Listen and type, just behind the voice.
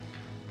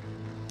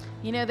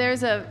You know,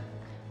 there's a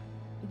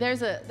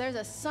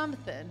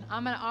something.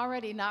 I'm gonna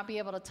already not be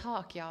able to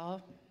talk,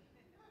 y'all.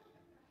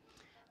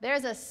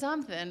 There's a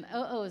something.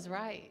 is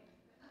right.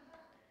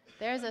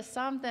 There's a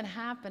something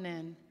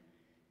happening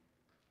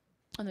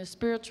in the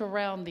spiritual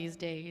realm these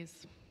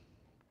days.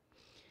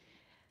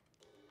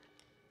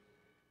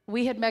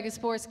 We had Mega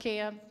Sports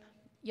Camp.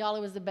 Y'all, it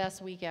was the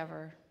best week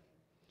ever.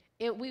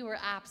 We were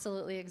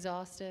absolutely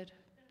exhausted.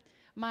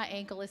 My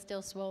ankle is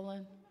still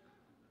swollen.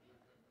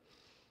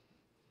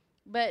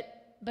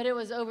 But it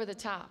was over the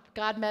top.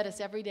 God met us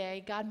every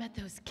day. God met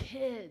those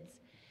kids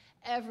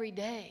every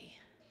day.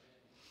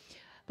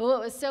 But what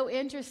was so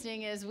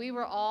interesting is we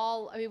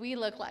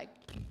looked like,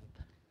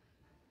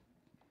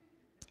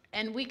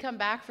 and we come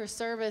back for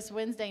service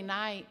Wednesday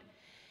night,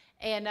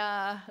 and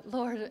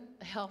Lord,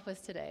 help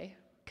us today,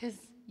 because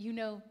you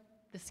know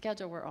the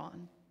schedule we're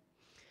on.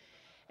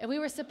 And we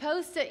were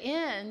supposed to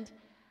end,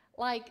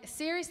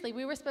 seriously,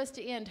 we were supposed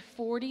to end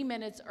 40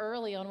 minutes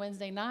early on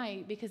Wednesday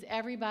night because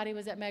everybody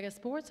was at Mega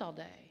Sports all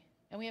day.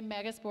 And we had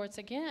Mega Sports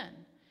again.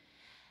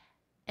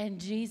 And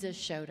Jesus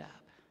showed up.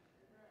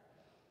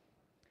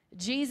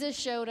 Jesus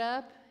showed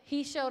up.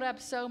 He showed up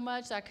so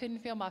much I couldn't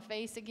feel my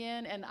face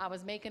again, and I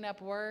was making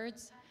up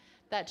words.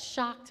 That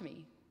shocked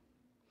me.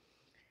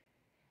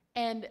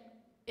 And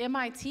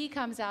MIT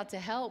comes out to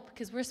help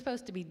because we're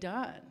supposed to be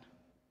done.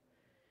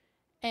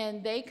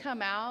 And they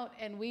come out,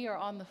 and we are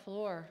on the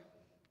floor.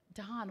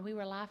 Don, we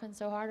were laughing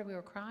so hard and we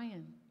were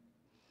crying.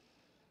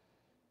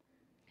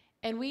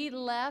 And we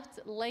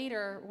left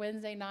later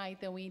Wednesday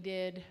night than we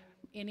did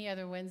any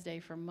other Wednesday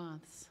for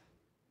months.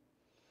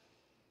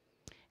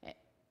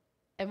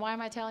 And why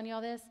am I telling you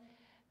all this?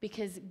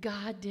 Because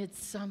God did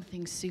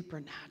something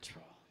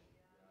supernatural.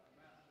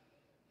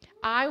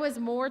 I was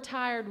more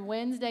tired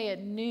Wednesday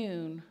at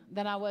noon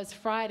than I was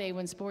Friday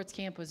when sports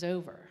camp was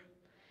over.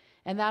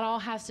 And that all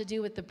has to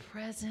do with the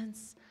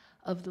presence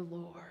of the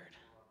Lord.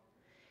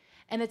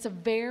 And it's a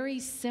very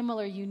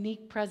similar,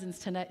 unique presence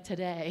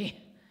today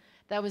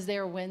that was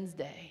there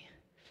Wednesday.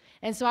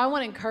 And so I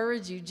want to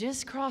encourage you,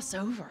 just cross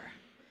over.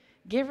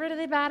 Get rid of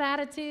the bad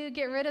attitude.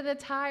 Get rid of the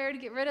tired.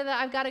 Get rid of the,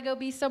 I've got to go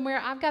be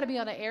somewhere. I've got to be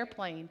on an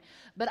airplane.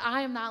 But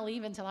I am not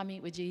leaving until I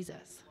meet with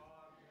Jesus.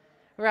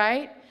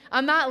 Right?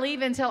 I'm not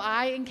leaving until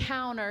I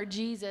encounter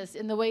Jesus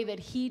in the way that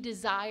he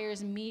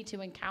desires me to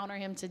encounter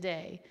him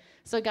today.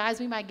 So guys,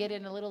 we might get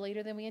in a little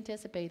later than we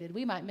anticipated.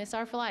 We might miss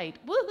our flight.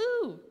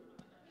 Woohoo!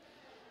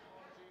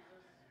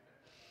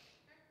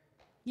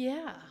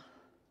 Yeah.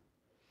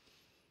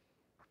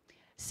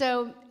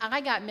 So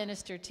I got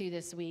ministered to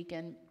this week,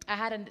 and I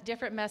had a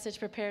different message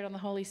prepared on the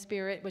Holy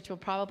Spirit, which will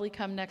probably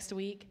come next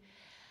week.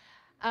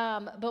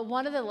 But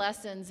one of the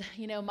lessons,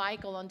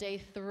 Michael, on day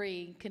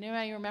 3, can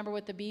anybody remember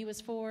what the B was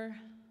for?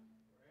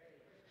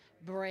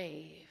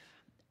 Brave.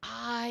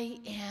 I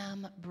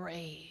am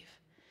brave.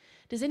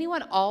 Does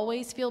anyone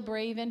always feel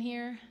brave in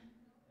here?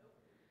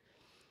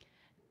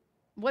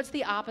 What's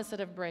the opposite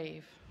of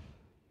brave?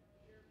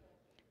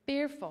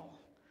 Fearful.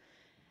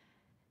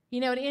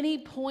 At any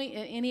point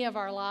in any of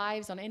our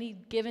lives, on any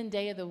given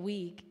day of the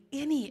week,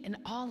 any and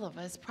all of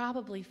us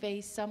probably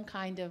face some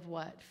kind of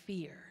what?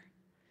 Fear.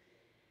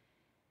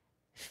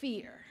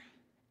 Fear.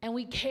 And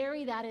we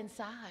carry that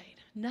inside.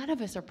 None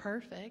of us are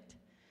perfect.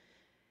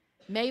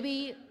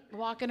 Maybe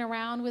walking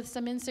around with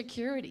some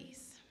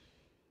insecurities.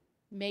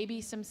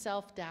 Maybe some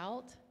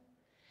self-doubt.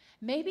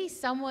 Maybe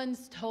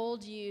someone's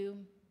told you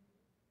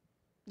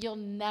you'll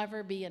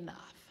never be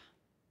enough.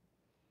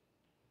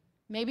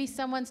 Maybe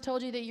someone's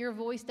told you that your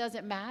voice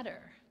doesn't matter.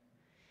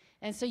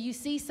 And so you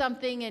see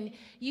something and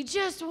you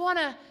just want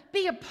to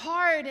be a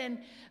part,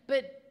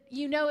 but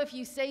if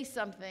you say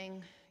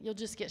something, you'll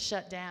just get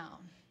shut down.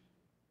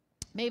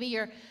 Maybe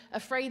you're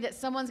afraid that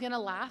someone's going to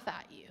laugh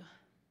at you.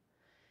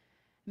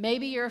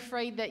 Maybe you're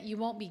afraid that you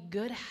won't be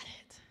good at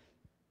it.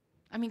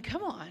 I mean,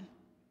 come on.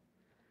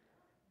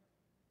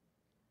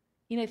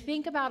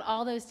 Think about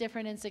all those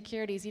different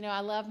insecurities. I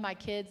love my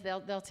kids.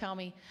 They'll tell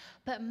me,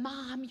 but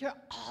Mom, you're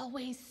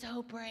always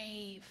so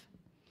brave.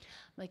 I'm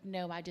like,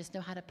 no, I just know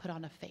how to put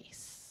on a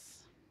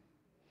face.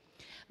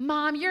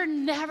 Mom, you're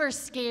never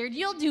scared.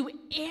 You'll do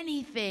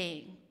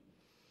anything.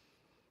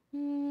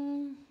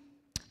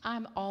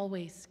 I'm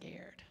always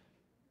scared,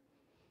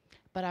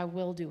 but I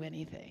will do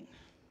anything.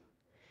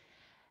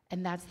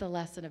 And that's the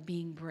lesson of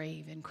being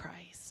brave in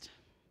Christ.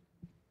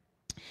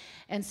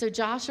 And so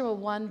Joshua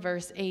 1,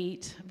 verse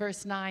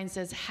 9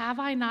 says, have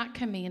I not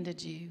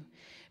commanded you,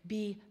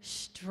 be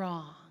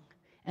strong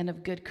and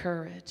of good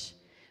courage.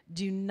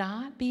 Do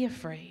not be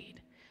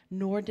afraid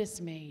nor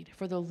dismayed,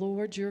 for the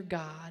Lord your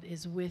God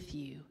is with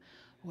you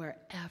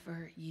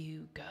wherever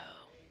you go.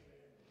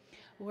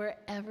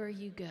 Wherever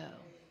you go.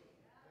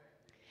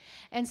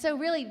 And so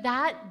really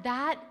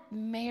that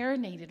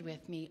marinated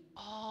with me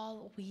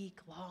all week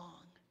long.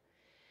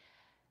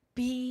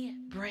 Be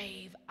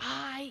brave.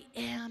 I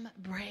am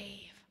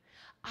brave.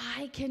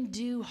 I can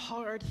do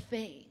hard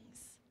things.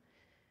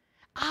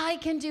 I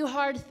can do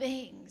hard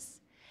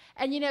things.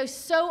 And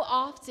so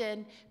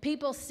often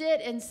people sit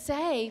and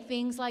say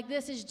things like,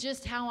 this is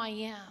just how I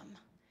am.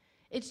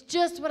 It's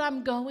just what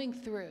I'm going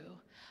through.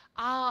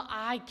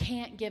 I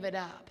can't give it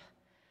up.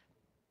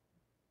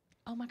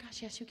 Oh my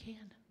gosh, yes, you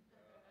can.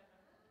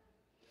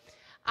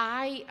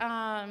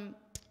 I,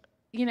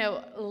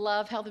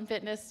 love health and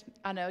fitness.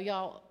 I know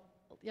y'all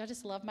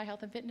just love my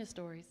health and fitness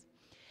stories.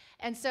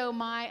 And so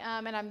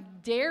and I'm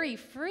dairy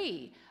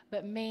free,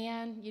 but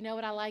man, you know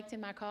what I liked in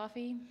my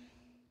coffee?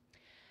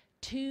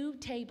 2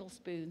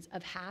 tablespoons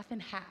of half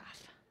and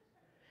half.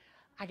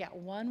 I got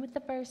one with the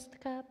first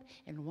cup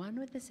and one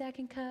with the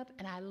second cup,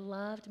 and I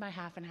loved my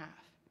half and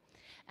half.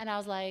 And I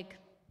was like,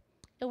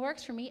 it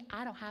works for me.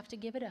 I don't have to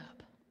give it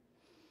up.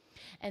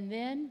 And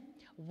then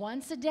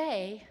once a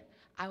day,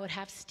 I would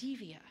have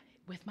stevia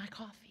with my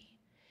coffee.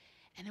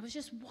 And it was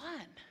just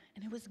one,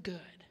 and it was good.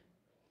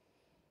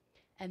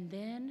 And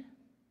then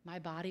my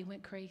body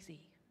went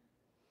crazy.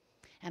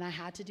 And I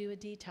had to do a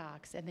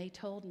detox, and they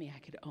told me I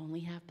could only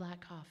have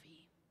black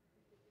coffee.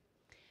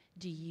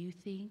 Do you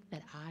think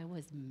that I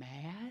was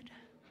mad?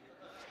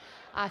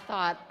 I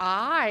thought,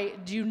 I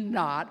do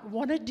not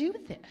want to do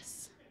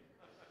this.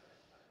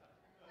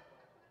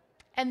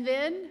 And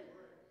then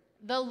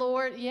the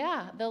Lord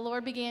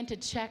began to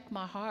check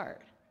my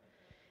heart.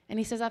 And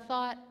he says, I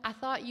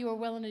thought you were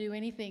willing to do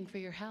anything for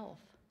your health.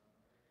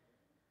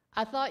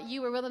 I thought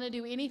you were willing to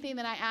do anything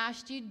that I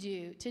asked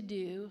you to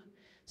do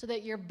so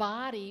that your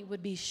body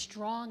would be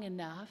strong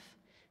enough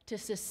to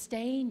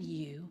sustain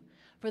you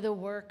for the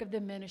work of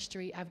the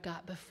ministry I've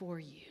got before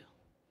you.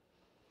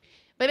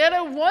 But I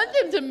don't want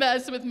them to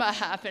mess with my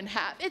half and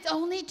half. It's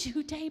only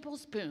 2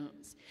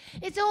 tablespoons.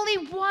 It's only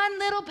 1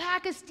 little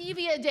pack of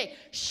stevia a day.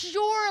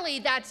 Surely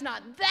that's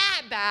not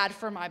that bad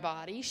for my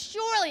body.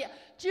 Surely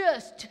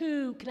just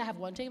 2. Can I have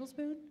 1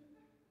 tablespoon?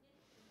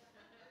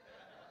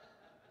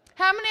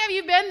 How many of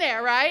you been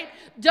there, right?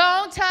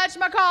 Don't touch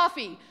my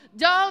coffee.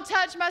 Don't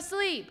touch my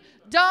sleep.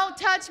 Don't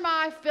touch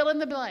my fill in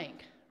the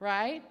blank,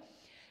 right?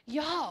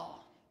 Y'all,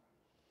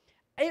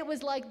 it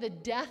was like the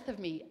death of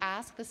me.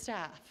 Ask the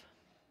staff.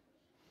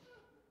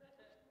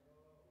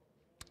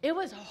 It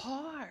was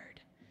hard,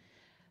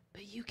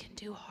 but you can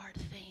do hard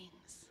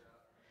things.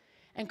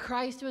 And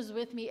Christ was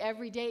with me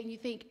every day. And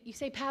you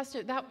say,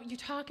 Pastor, you're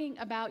talking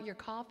about your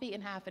coffee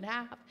and half.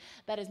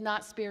 That is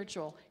not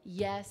spiritual.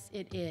 Yes,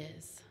 it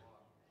is.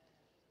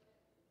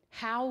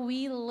 How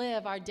we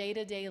live our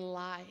day-to-day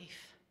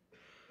life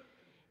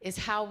is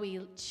how we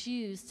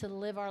choose to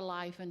live our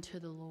life unto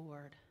the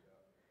Lord.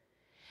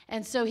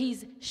 And so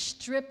he's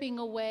stripping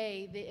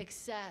away the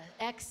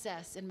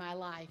excess in my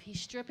life. He's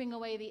stripping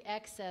away the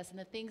excess and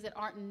the things that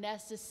aren't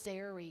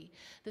necessary,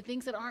 the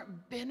things that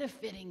aren't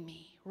benefiting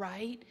me,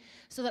 right?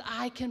 So that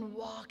I can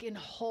walk in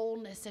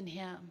wholeness in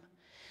him,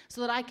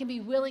 so that I can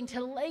be willing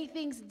to lay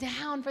things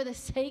down for the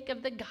sake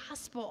of the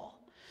gospel.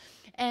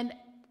 And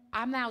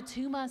I'm now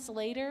 2 months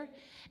later,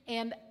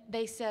 and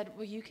they said,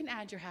 well, you can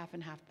add your half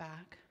and half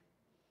back.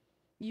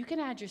 You can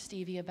add your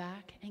stevia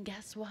back. And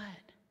guess what?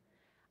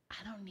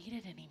 I don't need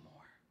it anymore.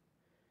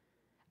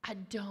 I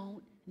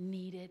don't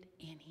need it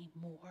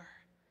anymore.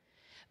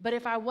 But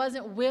if I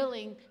wasn't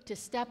willing to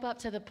step up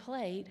to the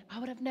plate, I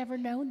would have never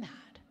known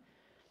that.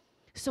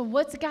 So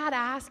what's God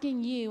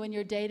asking you in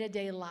your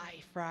day-to-day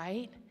life,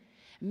 right?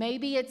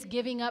 Maybe it's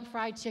giving up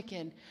fried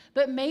chicken,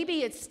 but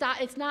maybe it's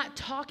not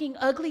talking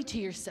ugly to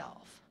yourself.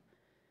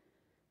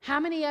 How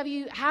many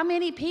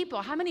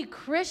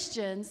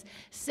Christians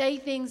say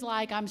things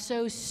like, I'm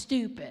so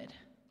stupid?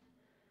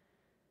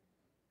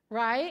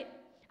 Right?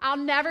 I'll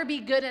never be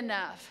good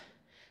enough.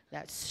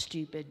 That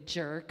stupid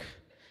jerk.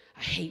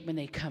 I hate when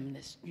they come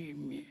this.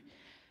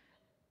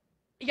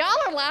 Y'all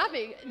are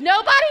laughing.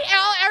 Nobody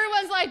else,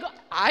 everyone's like,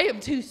 I am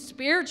too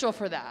spiritual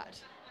for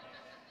that.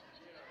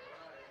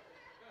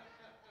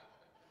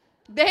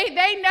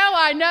 They know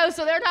I know,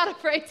 so they're not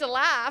afraid to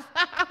laugh.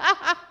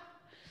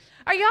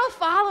 Are y'all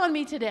following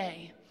me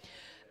today?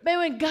 But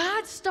when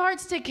God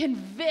starts to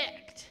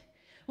convict,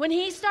 when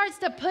he starts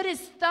to put his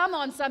thumb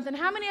on something,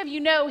 how many of you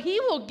know he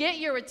will get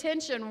your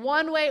attention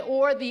one way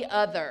or the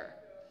other?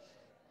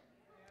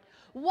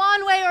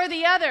 One way or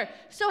the other.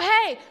 So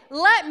hey,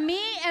 let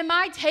me and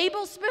my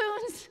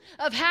tablespoons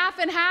of half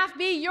and half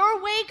be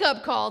your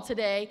wake-up call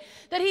today,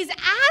 that he's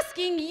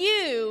asking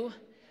you,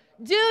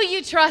 do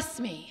you trust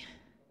me?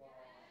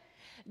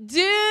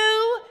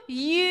 Do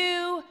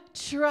you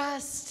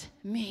trust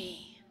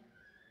me?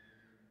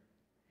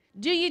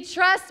 Do you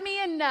trust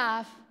me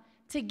enough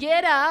to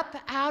get up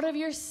out of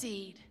your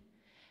seat,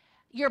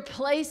 your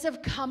place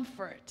of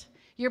comfort,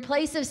 your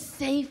place of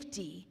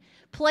safety,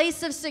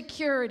 place of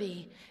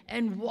security,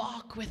 and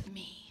walk with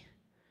me?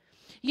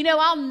 You know,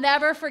 I'll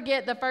never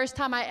forget the first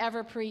time I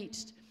ever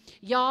preached.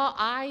 Y'all,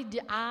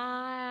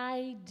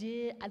 I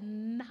did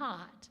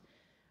not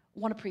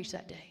want to preach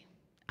that day.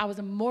 I was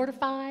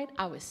mortified.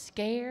 I was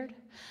scared.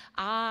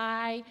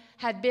 There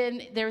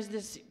was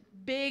this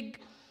big,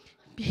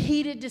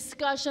 heated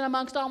discussion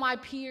amongst all my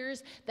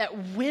peers that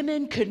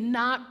women could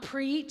not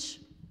preach.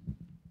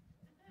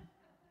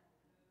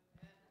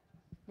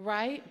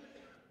 Right?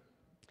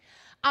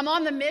 I'm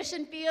on the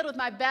mission field with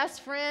my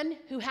best friend,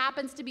 who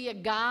happens to be a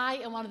guy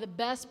and one of the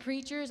best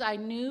preachers I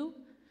knew.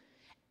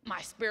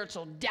 My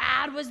spiritual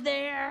dad was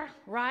there,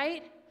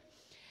 right?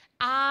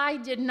 I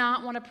did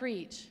not want to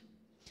preach.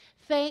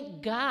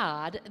 Thank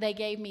God they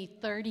gave me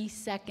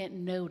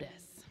 30-second notice.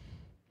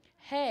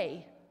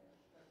 Hey,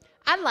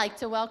 I'd like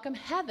to welcome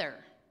Heather.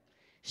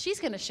 She's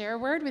going to share a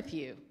word with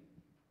you.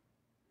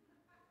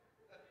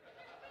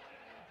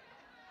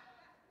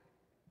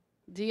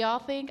 Do y'all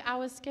think I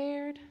was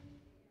scared?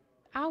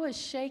 I was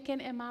shaking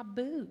in my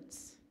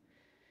boots.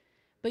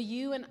 But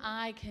you and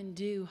I can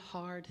do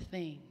hard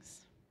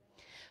things.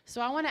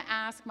 So I want to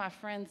ask my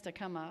friends to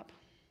come up.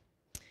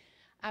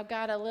 I've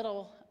got a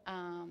little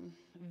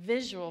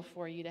visual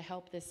for you to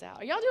help this out.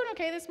 Are y'all doing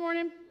okay this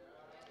morning?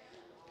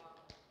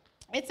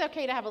 It's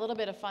okay to have a little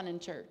bit of fun in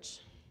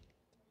church.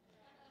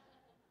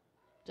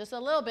 Just a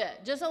little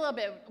bit, just a little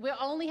bit. We'll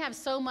only have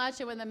so much,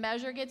 and when the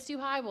measure gets too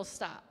high, we'll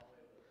stop.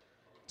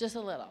 Just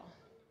a little.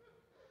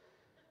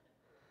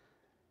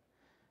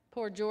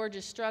 Poor George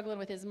is struggling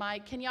with his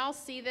mic. Can y'all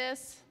see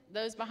this?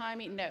 Those behind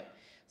me? No.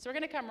 So we're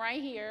going to come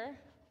right here.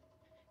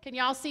 Can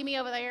y'all see me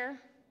over there?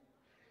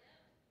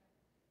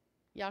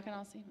 Y'all can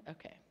all see?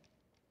 Okay.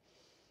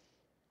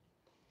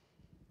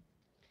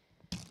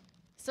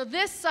 So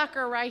this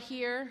sucker right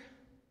here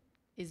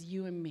is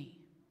you and me.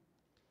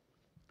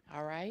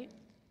 All right?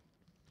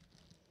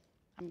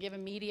 I'm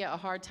giving media a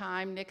hard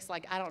time. Nick's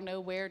like, I don't know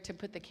where to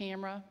put the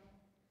camera.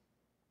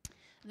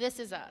 This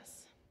is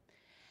us.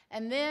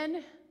 And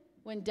then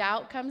when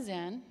doubt comes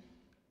in,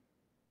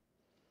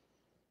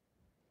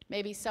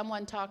 maybe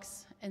someone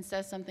talks and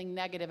says something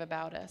negative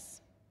about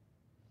us.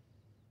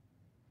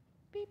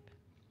 Beep.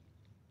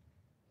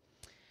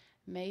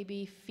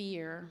 Maybe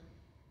fear.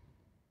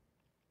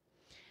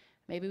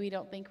 Maybe we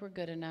don't think we're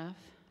good enough.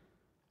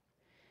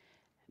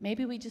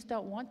 Maybe we just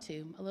don't want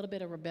to. A little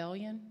bit of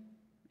rebellion.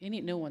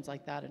 No one's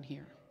like that in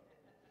here.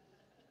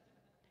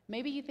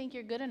 Maybe you think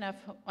you're good enough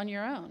on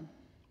your own.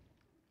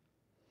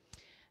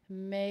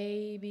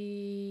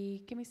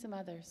 Maybe, give me some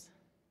others.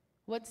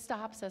 What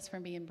stops us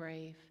from being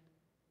brave?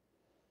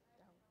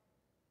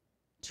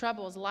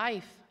 Troubles,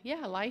 life.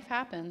 Yeah, life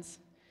happens.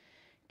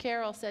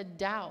 Carol said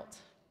doubt.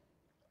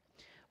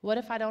 What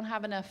if I don't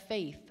have enough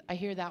faith? I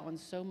hear that one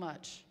so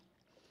much.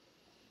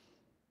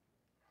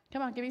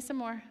 Come on, give me some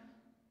more.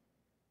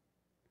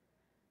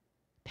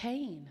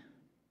 Pain.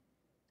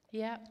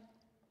 Yep.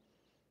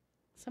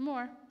 Some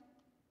more.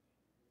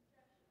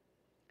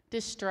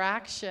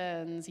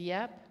 Distractions.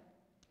 Yep.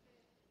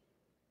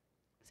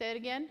 Say it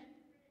again.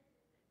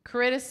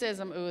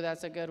 Criticism. Ooh,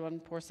 that's a good one.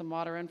 Pour some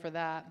water in for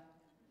that.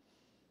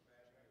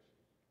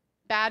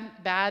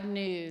 Bad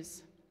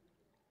news.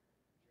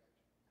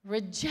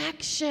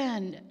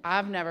 Rejection.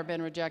 I've never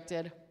been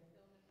rejected.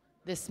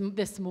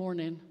 This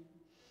morning.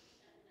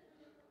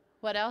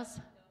 What else?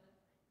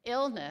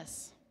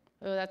 Illness.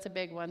 Oh, that's a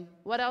big one.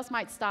 What else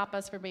might stop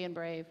us from being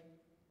brave?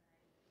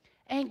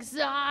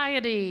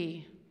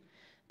 Anxiety.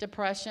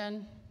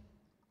 Depression.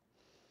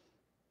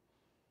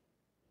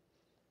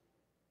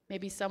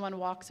 Maybe someone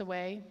walks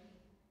away.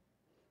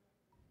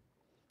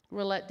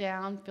 We're let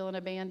down, feeling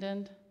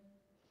abandoned.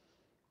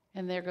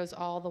 And there goes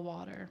all the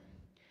water.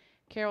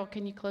 Carol,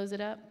 can you close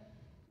it up?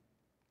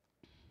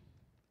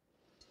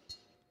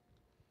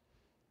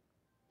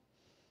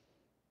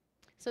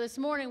 So this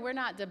morning, we're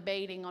not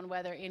debating on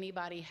whether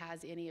anybody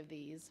has any of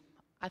these.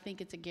 I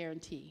think it's a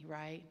guarantee,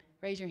 right?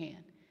 Raise your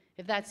hand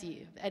if that's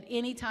you. At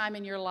any time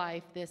in your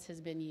life, this has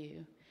been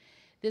you.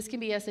 This can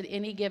be us at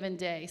any given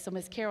day. So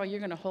Miss Carol, you're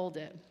going to hold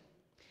it.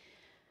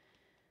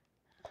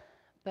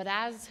 But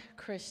as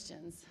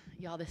Christians,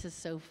 y'all, this is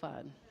so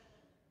fun.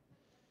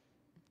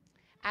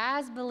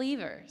 As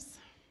believers,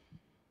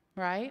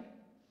 right?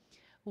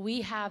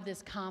 We have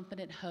this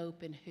confident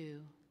hope in who?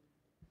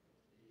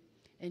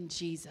 In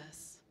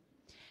Jesus.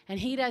 And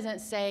he doesn't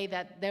say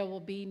that there will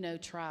be no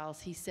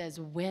trials. He says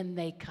when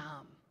they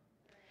come.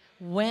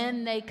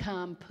 When they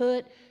come,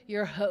 put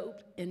your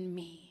hope in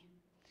me.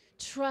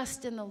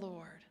 Trust in the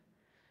Lord.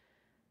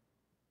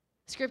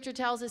 Scripture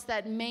tells us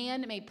that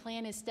man may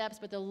plan his steps,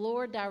 but the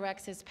Lord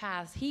directs his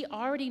paths. He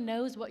already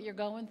knows what you're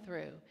going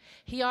through.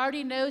 He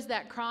already knows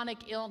that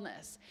chronic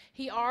illness.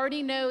 He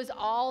already knows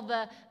all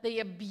the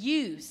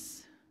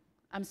abuse.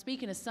 I'm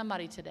speaking to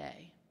somebody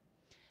today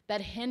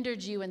that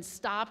hindered you and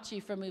stopped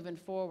you from moving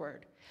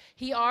forward.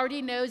 He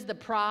already knows the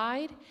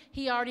pride.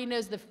 He already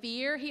knows the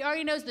fear. He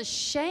already knows the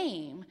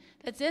shame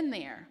that's in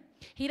there.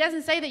 He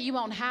doesn't say that you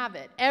won't have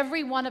it.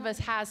 Every one of us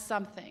has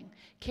something.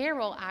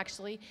 Carol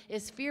actually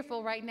is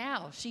fearful right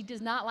now. She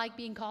does not like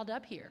being called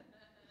up here.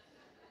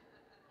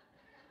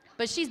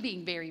 But she's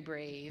being very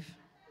brave.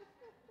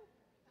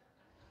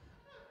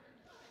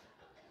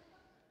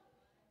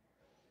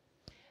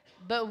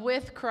 But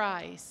with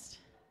Christ,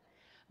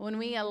 when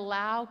we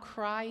allow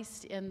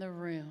Christ in the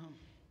room,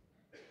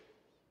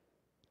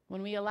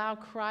 when we allow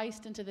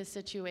Christ into the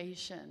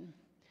situation,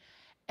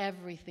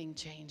 everything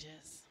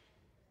changes.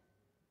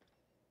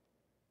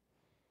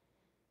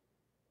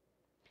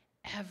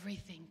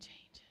 Everything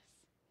changes.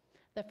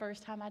 The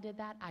first time I did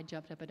that, I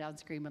jumped up and down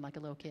screaming like a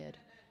little kid.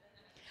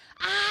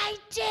 I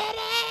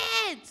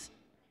did it!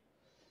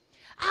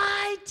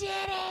 I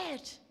did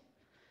it!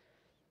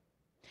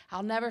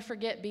 I'll never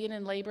forget being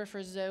in labor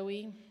for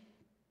Zoe.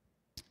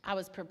 I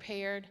was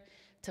prepared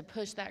to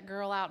push that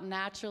girl out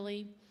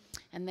naturally,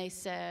 and they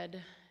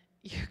said,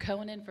 you're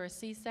going in for a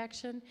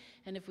C-section,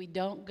 and if we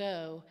don't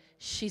go,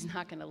 she's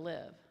not going to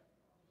live.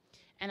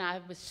 And I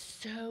was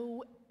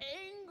so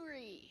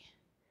angry.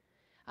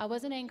 I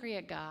wasn't angry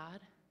at God.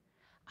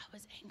 I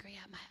was angry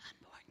at my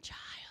unborn child.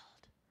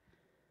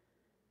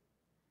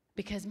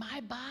 Because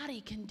my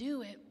body can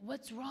do it.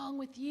 What's wrong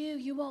with you?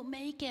 You won't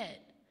make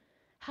it.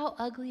 How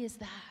ugly is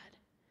that?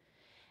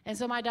 And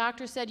so my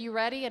doctor said, you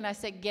ready? And I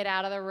said, get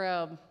out of the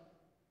room.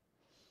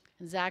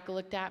 And Zach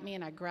looked at me,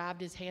 and I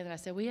grabbed his hand, and I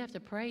said, we have to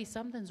pray.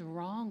 Something's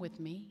wrong with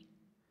me.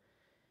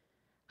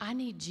 I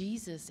need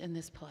Jesus in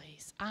this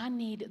place. I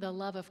need the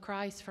love of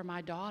Christ for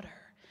my daughter.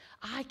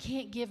 I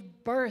can't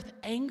give birth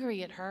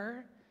angry at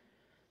her.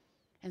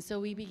 And so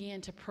we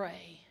began to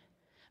pray.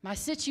 My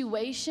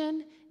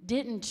situation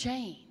didn't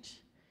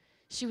change.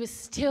 She was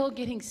still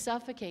getting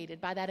suffocated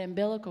by that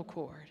umbilical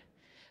cord.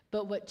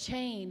 But what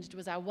changed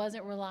was I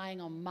wasn't relying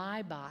on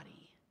my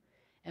body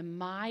and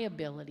my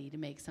ability to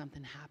make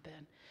something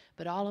happen,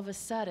 but all of a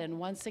sudden,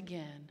 once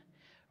again,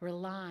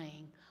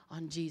 relying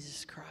on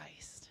Jesus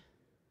Christ.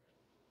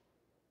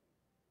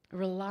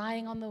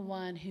 Relying on the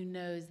one who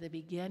knows the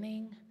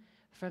beginning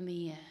from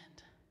the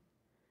end.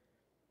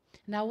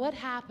 Now, what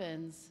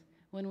happens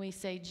when we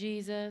say,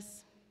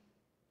 Jesus,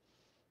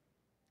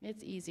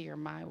 it's easier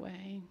my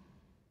way.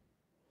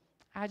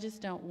 I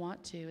just don't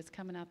want to. It's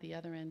coming out the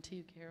other end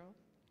too, Carol.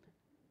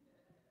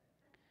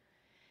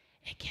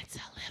 It gets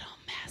a little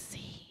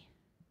messy.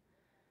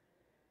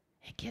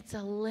 It gets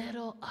a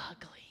little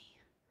ugly.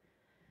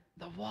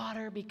 The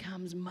water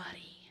becomes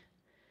muddy.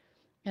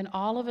 And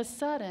all of a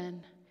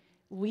sudden,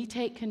 we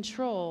take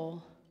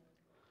control.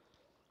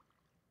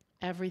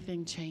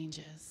 Everything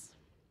changes.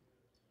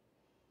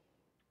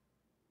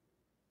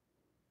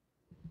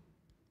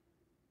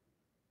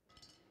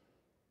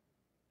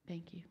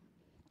 Thank you.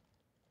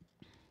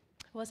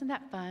 Wasn't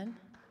that fun?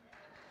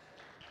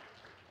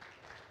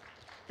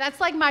 That's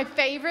like my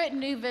favorite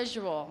new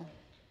visual.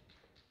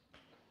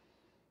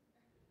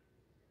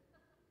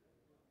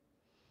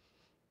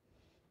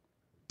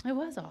 It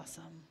was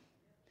awesome.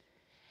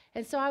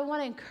 And so I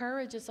want to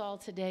encourage us all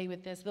today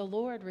with this. The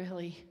Lord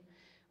really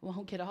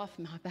won't get off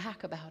my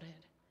back about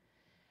it.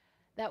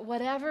 That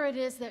whatever it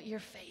is that you're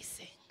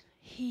facing,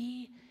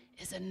 He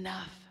is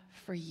enough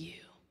for you.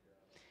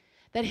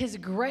 That His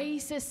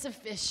grace is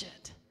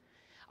sufficient.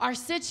 Our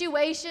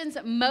situations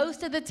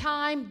most of the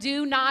time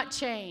do not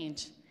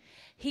change.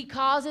 He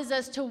causes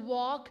us to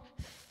walk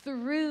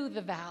through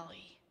the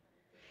valley.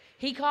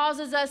 He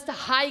causes us to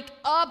hike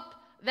up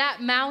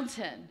that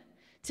mountain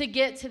to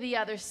get to the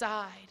other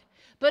side.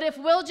 But if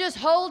we'll just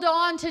hold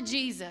on to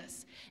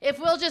Jesus, if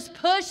we'll just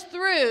push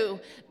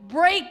through,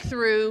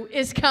 breakthrough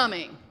is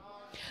coming.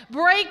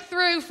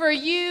 Breakthrough for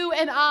you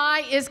and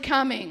I is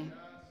coming.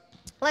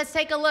 Let's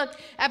take a look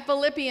at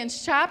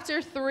Philippians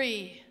chapter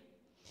 3.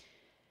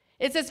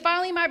 It says,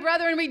 finally, my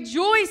brethren,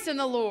 rejoice in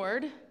the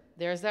Lord.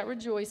 There's that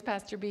rejoice,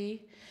 Pastor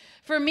B.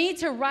 For me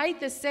to write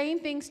the same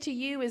things to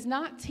you is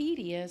not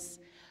tedious,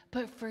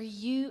 but for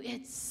you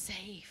it's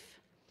safe.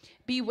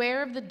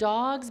 Beware of the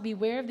dogs,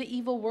 beware of the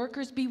evil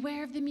workers,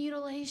 beware of the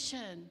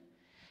mutilation.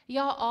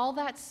 Y'all, all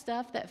that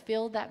stuff that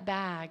filled that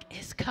bag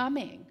is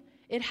coming.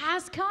 It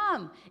has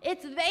come.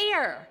 It's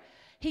there.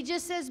 He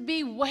just says,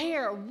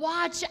 beware,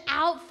 watch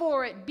out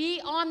for it, be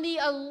on the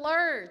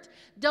alert.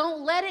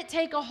 Don't let it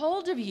take a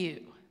hold of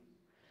you.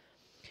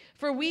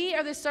 For we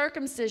are the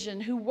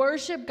circumcision who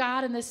worship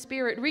God in the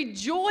Spirit,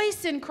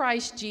 rejoice in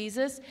Christ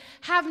Jesus,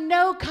 have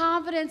no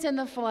confidence in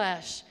the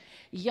flesh.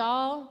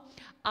 Y'all,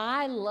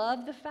 I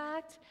love the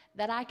fact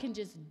that I can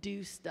just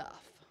do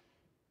stuff.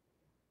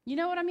 You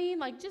know what I mean?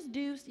 Like, just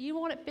do. You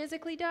want it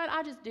physically done?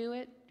 I'll just do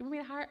it. You want me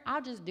to hire?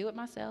 I'll just do it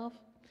myself.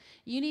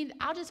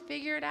 I'll just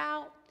figure it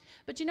out.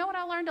 But you know what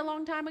I learned a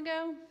long time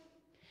ago?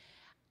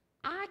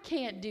 I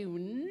can't do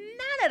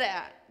none of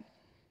that.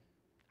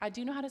 I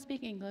do know how to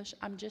speak English.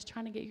 I'm just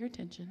trying to get your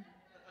attention.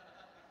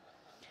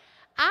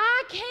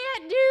 I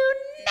can't do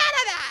none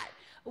of that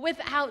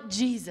without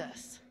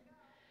Jesus.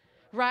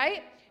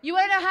 Right? You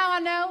want to know how I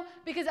know?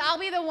 Because I'll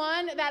be the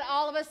one that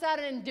all of a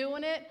sudden in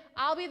doing it,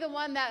 I'll be the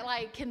one that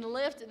like can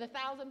lift the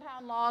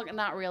 1,000-pound log,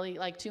 not really,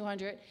 like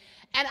 200,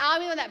 and I'll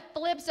be the one that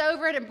flips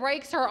over it and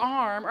breaks her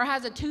arm or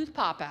has a tooth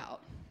pop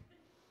out.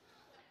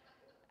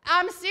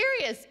 I'm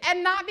serious,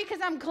 and not because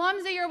I'm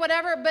clumsy or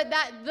whatever, but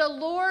that the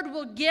Lord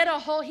will get a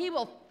hold. He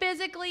will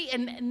physically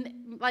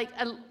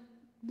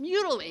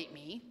mutilate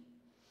me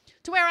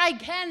to where I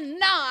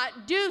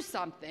cannot do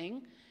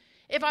something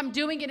if I'm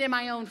doing it in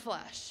my own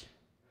flesh.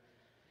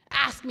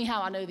 Ask me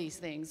how I know these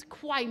things.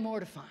 Quite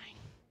mortifying.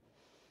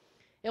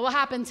 It will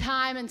happen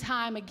time and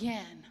time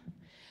again.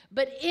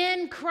 But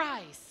in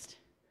Christ,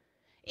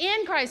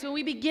 when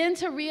we begin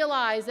to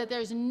realize that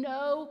there's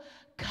no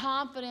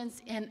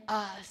confidence in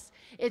us,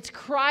 it's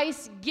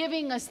Christ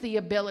giving us the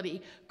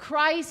ability,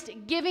 Christ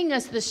giving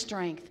us the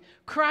strength,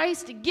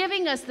 Christ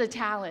giving us the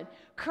talent,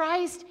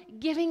 Christ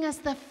giving us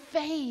the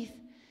faith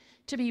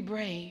to be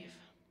brave.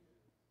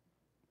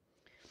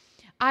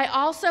 I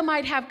also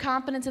might have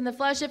confidence in the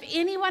flesh. If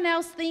anyone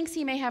else thinks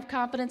he may have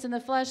confidence in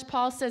the flesh,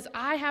 Paul says,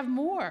 I have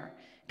more.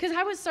 Because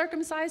I was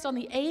circumcised on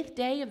the 8th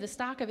day of the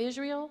stock of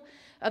Israel,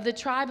 of the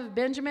tribe of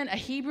Benjamin, a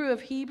Hebrew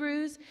of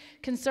Hebrews,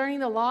 concerning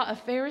the law, a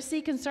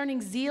Pharisee,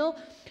 concerning zeal,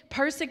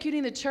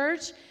 persecuting the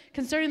church,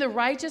 concerning the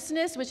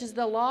righteousness, which is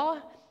the law.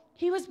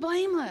 He was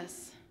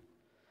blameless.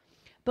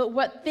 But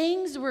what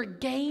things were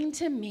gain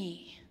to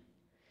me,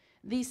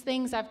 these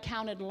things I've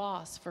counted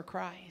loss for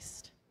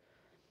Christ.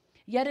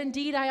 Yet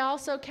indeed I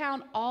also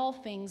count all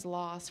things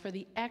loss for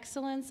the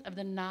excellence of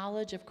the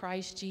knowledge of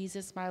Christ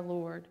Jesus my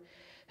Lord,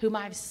 whom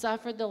I've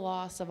suffered the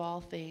loss of all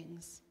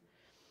things.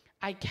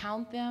 I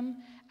count them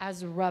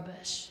as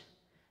rubbish,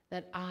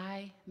 that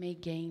I may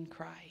gain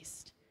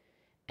Christ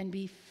and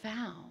be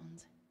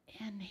found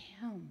in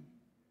him,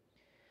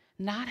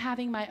 not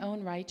having my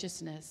own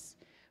righteousness,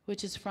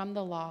 which is from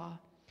the law,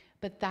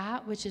 but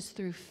that which is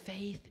through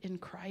faith in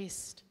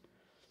Christ,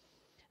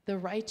 the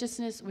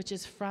righteousness which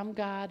is from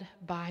God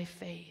by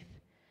faith,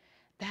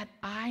 that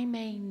I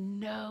may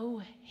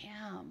know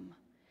him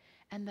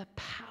and the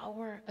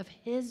power of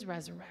his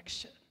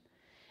resurrection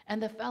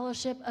and the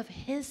fellowship of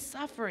his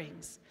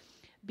sufferings,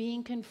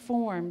 being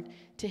conformed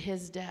to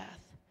his death,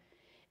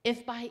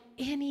 if by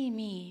any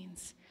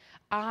means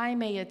I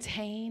may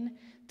attain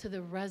to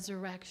the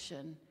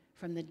resurrection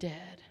from the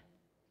dead.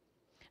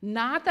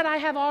 Not that I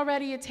have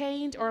already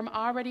attained or am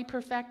already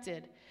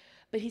perfected,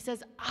 but he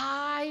says,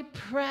 I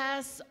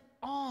press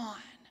on,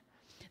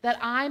 that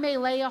I may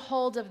lay a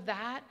hold of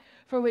that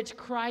for which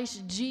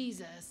Christ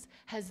Jesus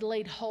has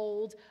laid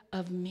hold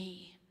of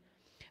me.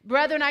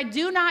 Brethren, I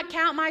do not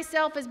count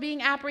myself as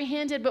being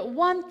apprehended, but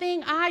one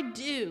thing I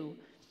do,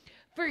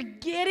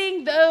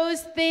 forgetting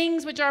those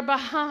things which are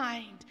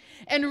behind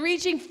and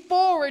reaching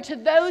forward to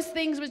those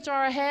things which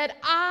are ahead,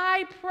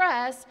 I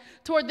press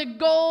toward the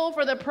goal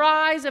for the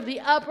prize of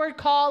the upward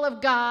call of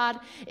God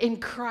in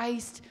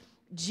Christ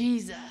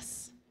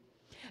Jesus.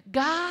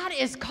 God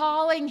is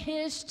calling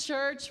his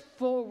church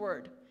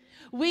forward.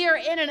 We are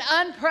in an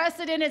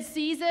unprecedented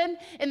season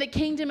in the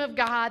kingdom of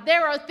God.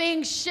 There are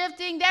things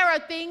shifting. There are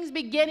things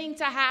beginning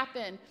to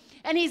happen.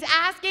 And he's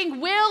asking,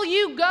 will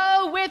you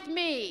go with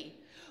me?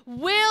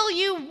 Will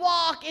you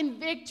walk in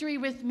victory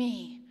with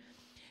me?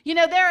 You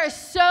know, there are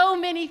so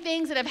many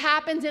things that have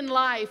happened in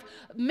life,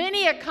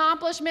 many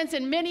accomplishments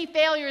and many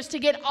failures to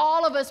get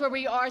all of us where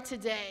we are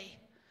today.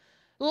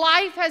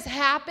 Life has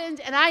happened,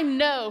 and I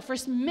know for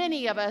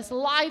many of us,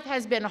 life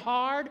has been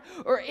hard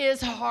or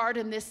is hard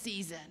in this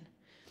season.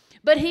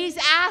 But he's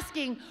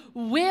asking,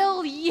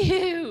 will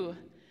you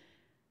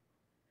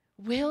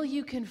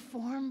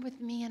conform with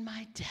me in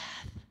my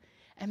death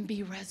and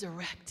be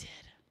resurrected?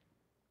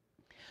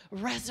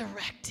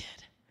 Resurrected.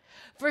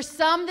 For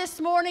some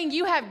this morning,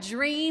 you have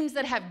dreams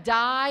that have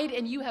died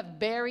and you have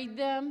buried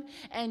them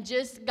and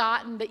just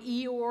gotten the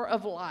Eeyore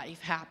of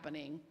life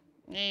happening.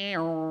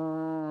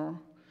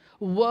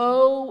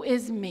 Woe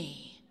is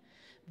me.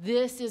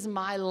 This is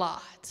my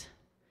lot.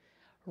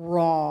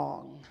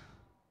 Wrong.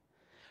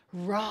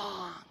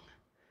 Wrong.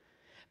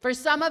 For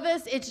some of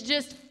us, it's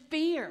just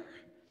fear.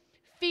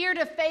 Fear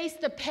to face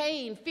the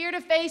pain, fear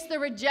to face the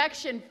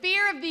rejection,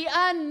 fear of the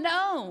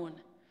unknown.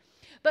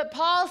 But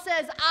Paul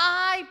says,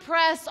 I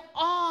press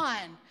on.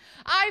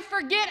 I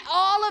forget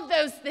all of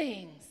those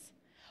things.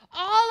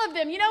 All of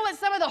them. You know what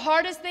some of the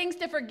hardest things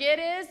to forget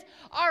is?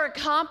 Our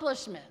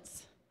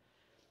accomplishments.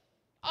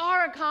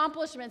 Our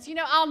accomplishments. You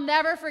know, I'll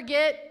never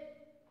forget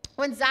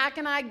when Zach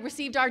and I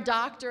received our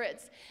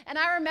doctorates. And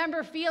I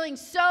remember feeling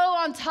so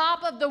on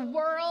top of the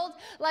world,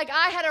 like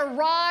I had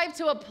arrived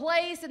to a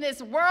place in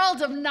this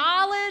world of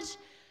knowledge.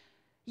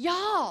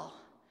 Y'all,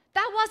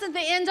 that wasn't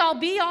the end-all,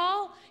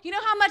 be-all. You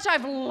know how much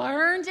I've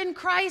learned in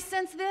Christ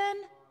since then?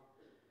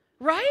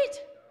 Right?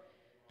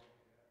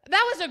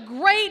 That was a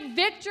great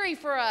victory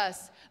for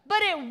us,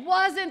 but it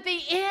wasn't the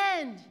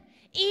end.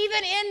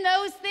 Even in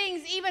those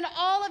things, even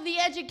all of the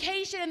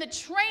education and the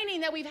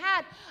training that we've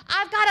had,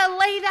 I've got to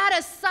lay that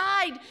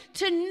aside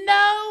to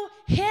know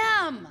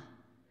him.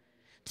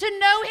 To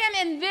know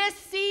him in this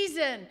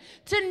season.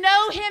 To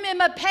know him in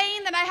the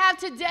pain that I have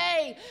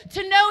today.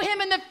 To know him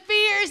in the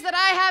fears that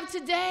I have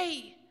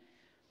today.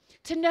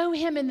 To know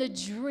him in the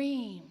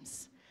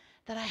dreams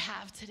that I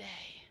have today.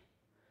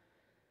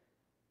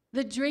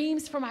 The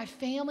dreams for my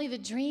family, the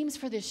dreams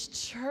for this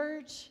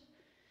church.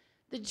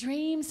 The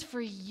dreams for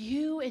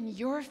you and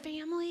your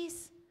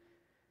families,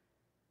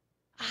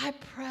 I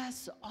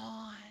press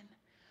on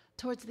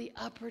towards the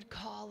upward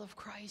call of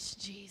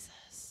Christ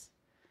Jesus.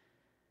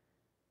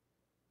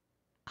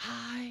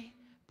 I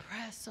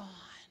press on.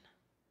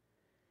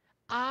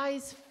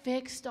 Eyes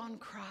fixed on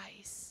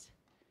Christ.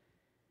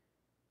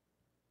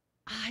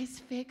 Eyes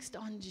fixed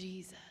on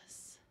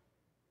Jesus.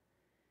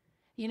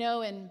 You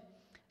know, in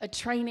a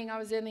training I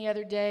was in the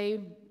other day,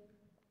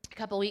 a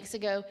couple weeks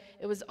ago,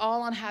 it was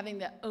all on having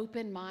the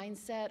open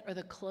mindset or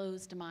the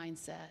closed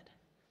mindset.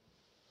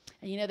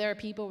 And you know, there are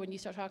people, when you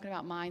start talking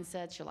about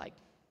mindsets, you're like,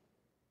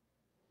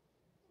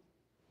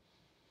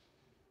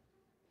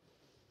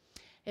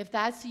 if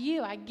that's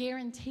you, I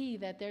guarantee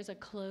that there's a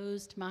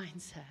closed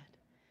mindset.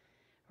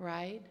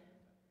 right?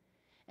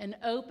 An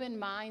open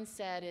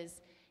mindset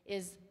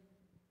is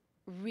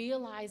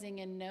realizing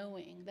and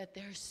knowing that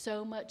there's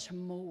so much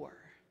more.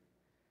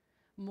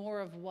 More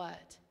of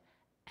what?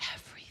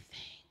 Everything.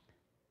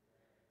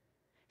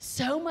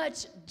 So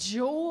much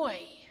joy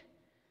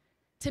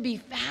to be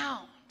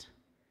found.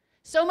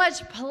 So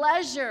much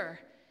pleasure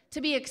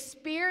to be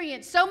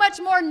experienced. So much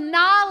more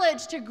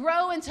knowledge to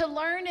grow and to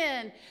learn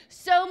in.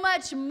 So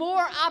much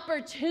more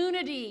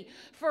opportunity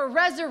for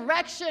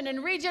resurrection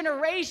and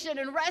regeneration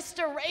and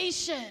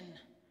restoration.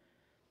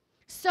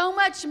 So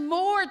much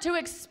more to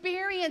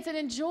experience and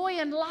enjoy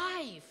in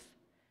life.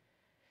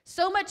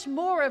 So much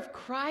more of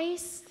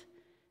Christ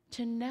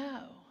to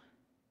know.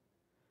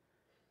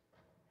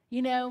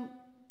 You know,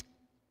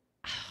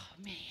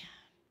 oh man.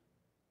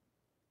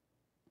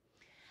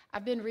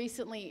 I've been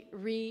recently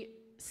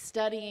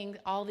studying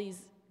all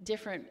these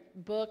different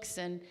books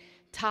and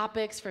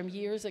topics from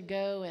years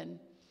ago, and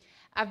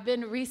I've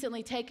been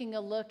recently taking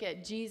a look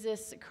at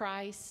Jesus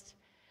Christ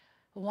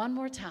one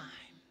more time,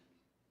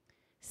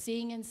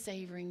 seeing and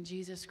savoring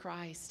Jesus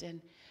Christ,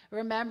 and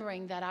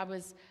remembering that I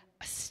was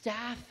a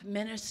staff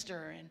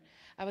minister and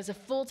I was a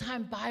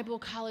full-time Bible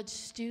college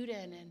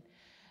student, and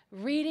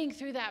reading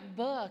through that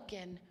book,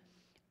 and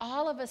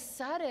all of a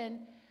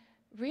sudden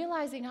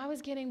realizing I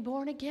was getting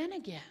born again.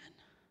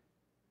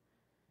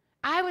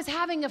 I was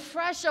having a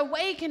fresh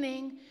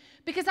awakening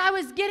because I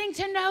was getting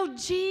to know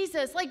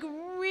Jesus, like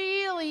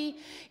really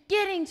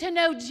getting to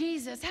know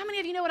Jesus. How many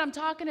of you know what I'm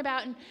talking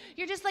about? And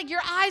you're just like,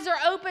 your eyes are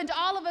opened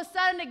all of a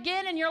sudden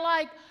again, and you're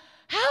like,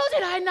 how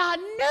did I not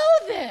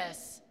know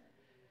this?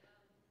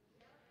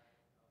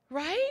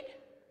 Right?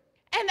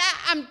 And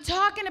I'm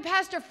talking to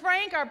Pastor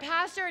Frank, our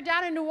pastor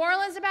down in New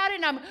Orleans, about it,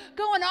 and I'm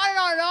going on and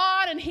on and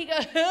on, and he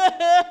goes,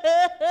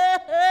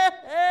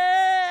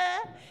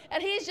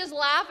 and he's just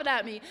laughing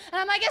at me.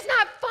 And I'm like, it's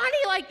not funny,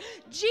 like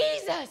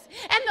Jesus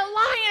and the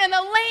lion and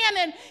the lamb,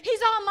 and he's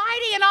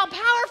almighty and all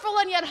powerful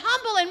and yet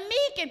humble and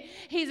meek, and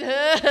he's, and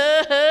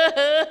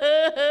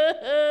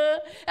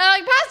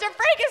I'm like, Pastor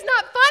Frank, it's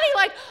not funny,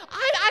 like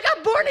I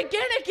got born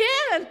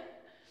again.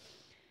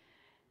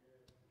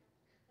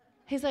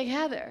 He's like,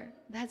 Heather,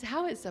 that's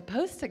how it's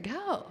supposed to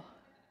go.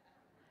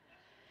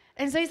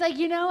 And so he's like,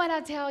 you know what,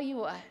 I'll tell you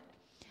what.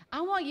 I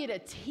want you to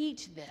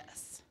teach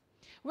this.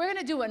 We're going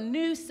to do a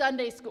new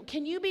Sunday school.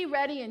 Can you be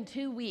ready in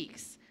 2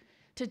 weeks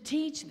to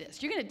teach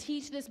this? You're going to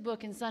teach this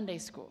book in Sunday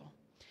school.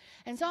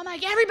 And so I'm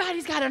like,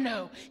 everybody's got to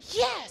know.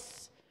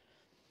 Yes.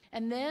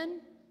 And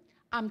then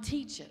I'm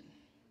teaching.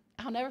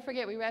 I'll never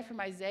forget, we read from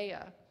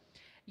Isaiah.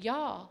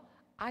 Y'all,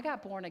 I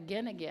got born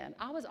again.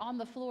 I was on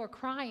the floor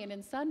crying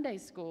in Sunday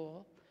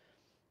school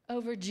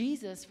over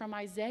Jesus from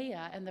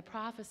Isaiah and the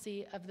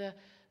prophecy of the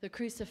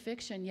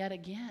crucifixion yet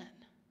again.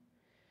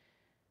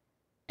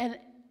 And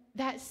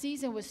that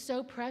season was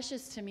so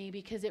precious to me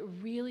because it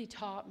really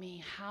taught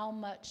me how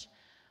much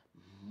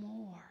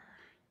more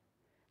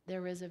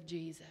there is of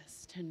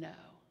Jesus to know.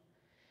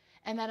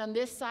 And that on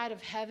this side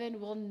of heaven,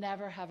 we'll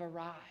never have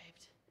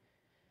arrived.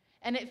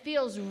 And it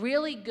feels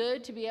really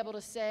good to be able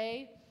to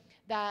say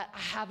that I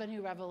have a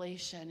new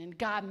revelation and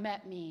God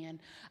met me and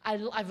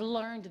I've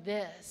learned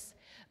this.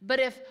 But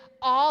if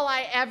all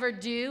I ever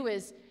do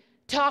is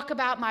talk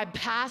about my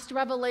past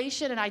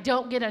revelation and I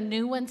don't get a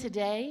new one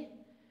today,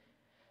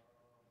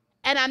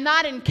 and I'm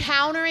not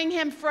encountering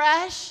him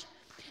fresh,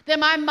 then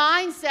my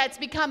mindset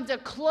becomes a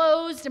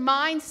closed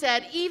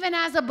mindset, even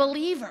as a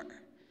believer.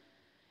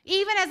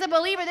 Even as a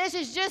believer, this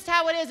is just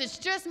how it is. It's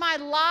just my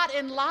lot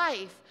in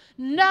life.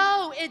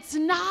 No, it's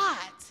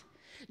not.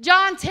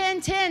 John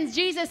 10:10,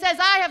 Jesus says,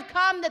 I have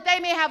come that they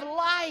may have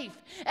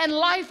life and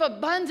life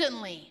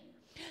abundantly.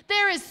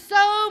 There is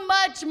so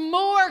much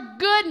more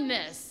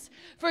goodness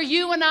for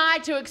you and I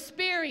to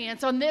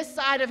experience on this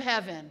side of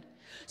heaven.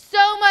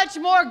 So much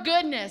more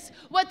goodness.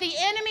 What the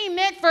enemy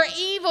meant for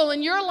evil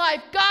in your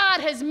life,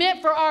 God has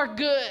meant for our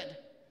good.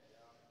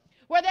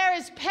 Where there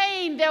is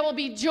pain, there will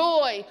be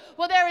joy.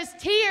 Where there is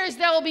tears,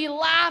 there will be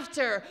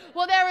laughter.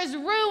 Where there is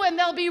ruin,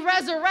 there will be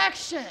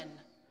resurrection.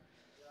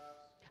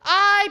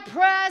 I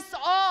press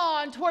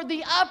on toward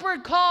the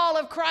upward call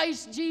of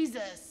Christ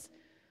Jesus.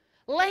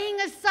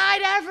 Laying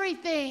aside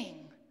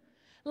everything.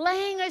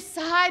 Laying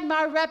aside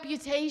my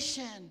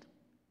reputation.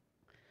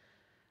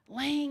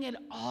 Laying it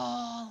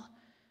all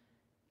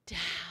down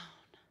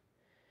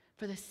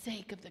for the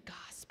sake of the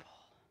gospel.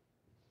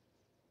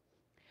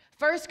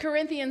 1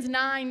 Corinthians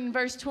 9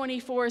 verse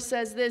 24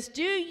 says this,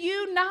 do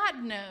you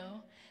not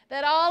know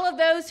that all of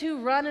those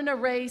who run in a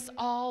race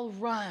all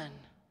run,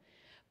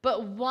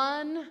 but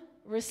one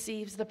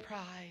receives the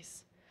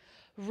prize?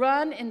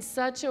 Run in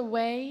such a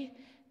way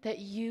that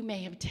you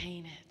may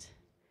obtain it.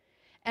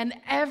 And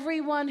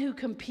everyone who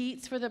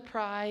competes for the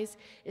prize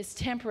is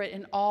temperate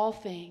in all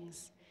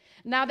things.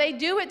 Now they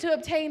do it to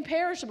obtain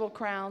perishable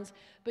crowns,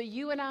 but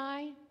you and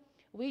I,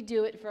 we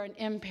do it for an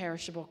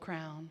imperishable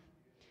crown.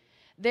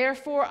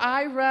 Therefore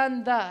I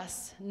run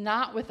thus,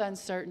 not with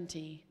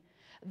uncertainty.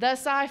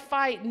 Thus I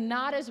fight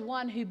not as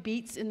one who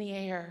beats in the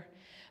air,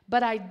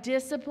 but I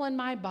discipline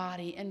my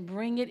body and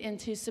bring it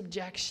into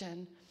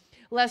subjection,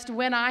 lest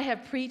when I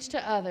have preached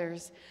to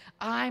others,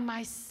 I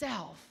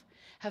myself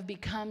have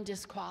become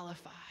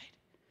disqualified.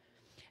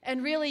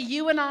 And really,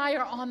 you and I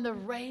are on the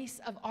race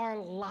of our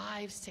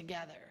lives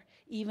together,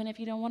 even if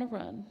you don't want to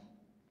run.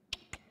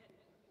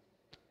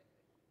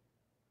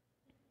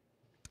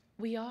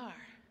 We are.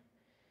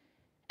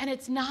 And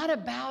it's not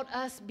about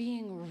us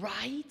being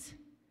right.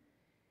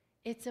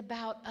 It's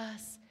about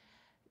us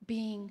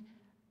being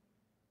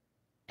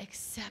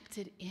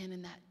accepted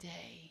in that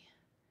day.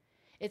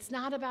 It's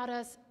not about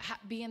us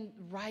being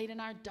right in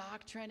our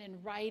doctrine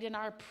and right in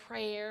our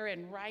prayer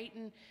and right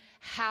in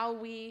how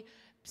we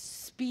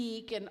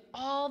speak and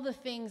all the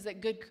things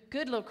that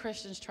good little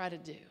Christians try to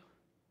do,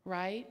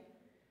 right?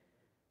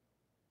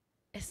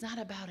 It's not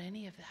about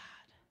any of that.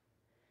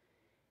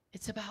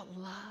 It's about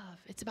love.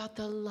 It's about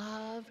the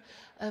love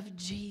of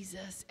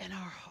Jesus in our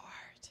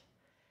heart.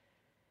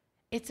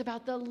 It's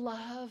about the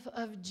love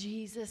of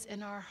Jesus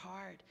in our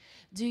heart.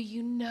 Do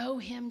you know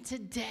him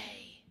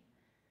today?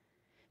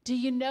 Do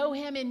you know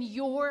him in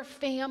your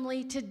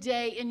family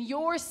today, in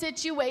your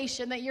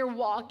situation that you're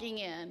walking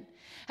in?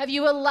 Have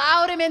you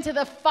allowed him into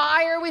the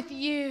fire with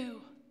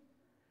you?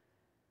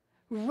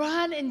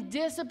 Run and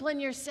discipline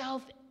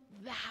yourself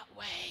that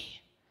way.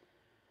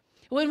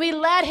 When we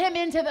let him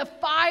into the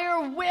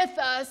fire with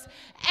us,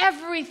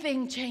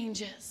 everything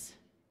changes.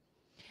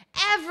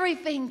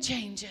 Everything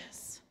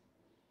changes.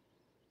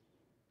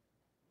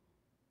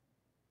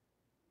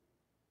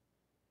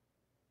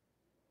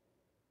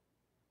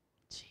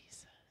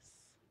 Jesus.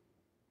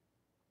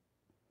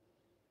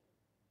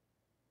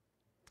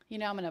 You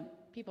know,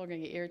 people are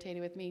going to get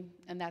irritated with me,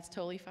 and that's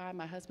totally fine.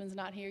 My husband's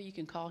not here. You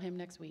can call him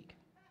next week.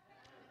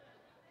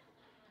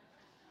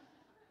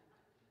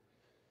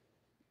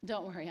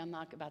 Don't worry, I'm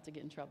not about to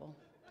get in trouble.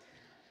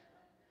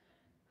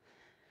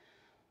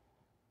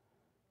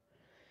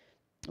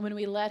 When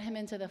we let him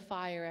into the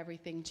fire,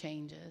 everything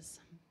changes.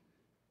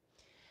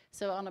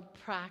 So on a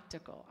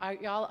practical,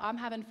 y'all, I'm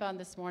having fun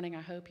this morning.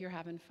 I hope you're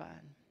having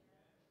fun.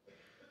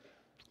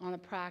 On a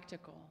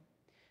practical.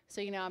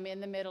 So, you know, I'm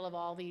in the middle of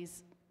all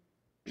these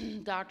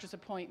doctor's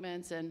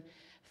appointments and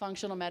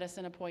functional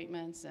medicine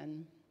appointments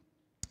and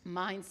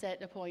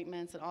mindset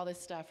appointments and all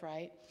this stuff,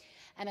 right?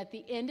 And at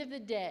the end of the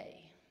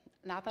day,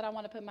 not that I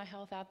want to put my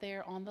health out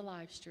there on the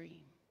live stream,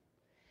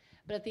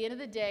 but at the end of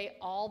the day,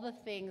 all the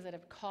things that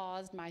have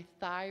caused my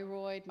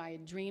thyroid, my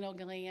adrenal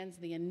glands,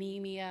 the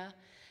anemia,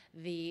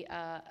 the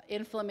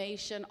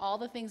inflammation, all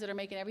the things that are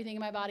making everything in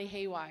my body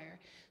haywire,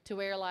 to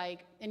where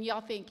like, and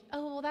y'all think,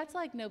 oh, well, that's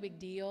like no big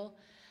deal.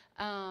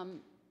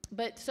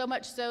 But so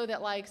much so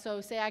that like, so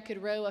say I could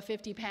row a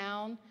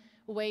 50-pound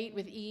weight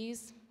with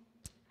ease,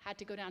 had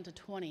to go down to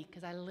 20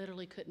 because I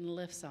literally couldn't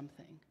lift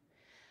something.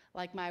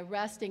 Like my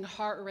resting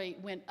heart rate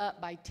went up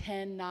by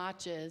 10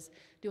 notches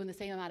doing the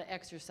same amount of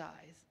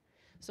exercise.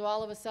 So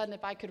all of a sudden,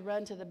 if I could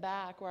run to the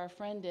back where our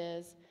friend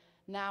is,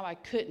 now I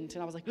couldn't.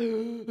 And I was like, y'all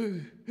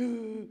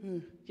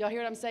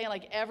hear what I'm saying?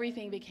 Like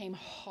everything became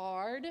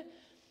hard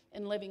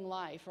in living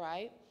life,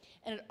 right?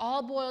 And it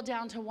all boiled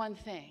down to one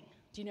thing.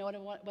 Do you know what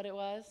it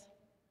was?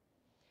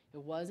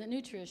 It wasn't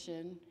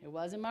nutrition. It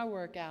wasn't my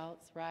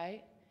workouts,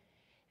 right?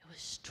 It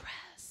was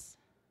stress.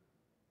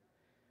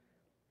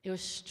 It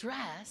was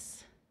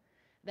stress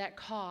that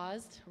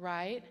caused,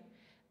 right,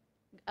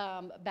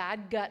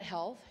 bad gut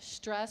health.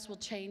 Stress will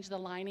change the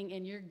lining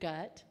in your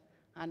gut.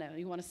 I know,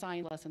 you want a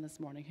science lesson this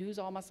morning. Who's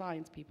all my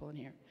science people in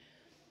here?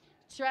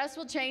 Stress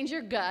will change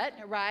your gut,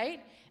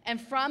 right? And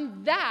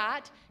from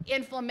that,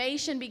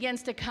 inflammation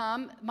begins to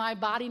come. My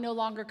body no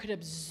longer could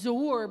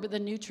absorb the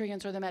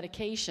nutrients or the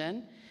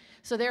medication.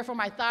 So therefore,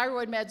 my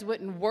thyroid meds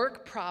wouldn't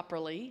work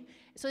properly.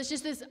 So it's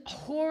just this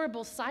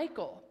horrible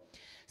cycle.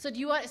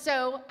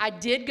 So I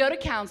did go to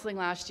counseling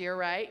last year,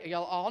 right?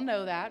 Y'all all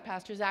know that.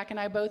 Pastor Zach and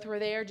I both were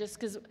there just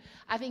because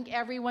I think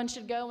everyone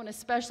should go, and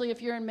especially if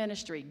you're in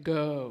ministry,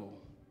 go,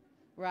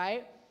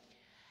 right?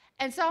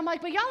 And so I'm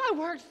like, but y'all, I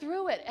worked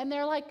through it. And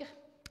they're like,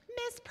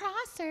 Miss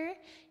Prosser,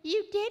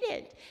 you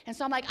didn't. And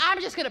so I'm like, I'm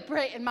just going to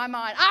pray in my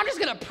mind. I'm just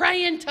going to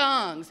pray in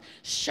tongues.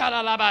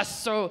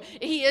 Shadalabaso.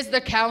 He is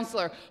the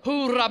counselor.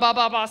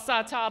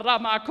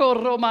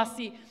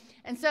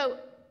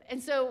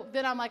 And so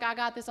then I'm like, I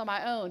got this on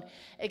my own,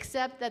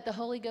 except that the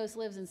Holy Ghost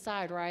lives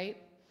inside, right?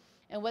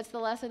 And what's the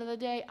lesson of the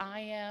day? I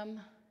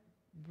am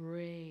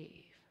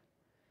brave.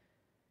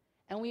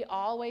 And we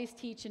always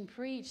teach and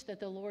preach that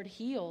the Lord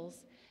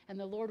heals, and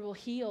the Lord will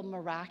heal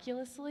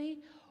miraculously,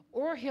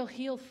 or he'll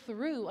heal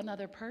through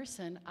another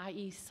person,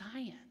 i.e.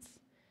 science.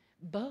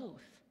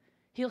 Both.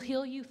 He'll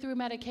heal you through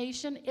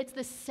medication. It's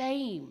the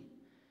same.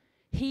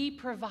 He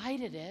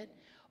provided it,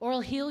 or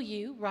he'll heal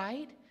you,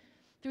 right,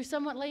 through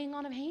someone laying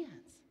on of hands.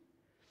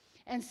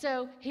 And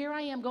so here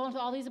I am going to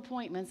all these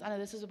appointments. I know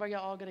this is where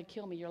y'all all going to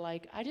kill me. You're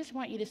like, I just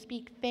want you to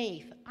speak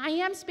faith. I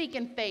am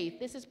speaking faith.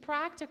 This is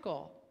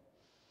practical.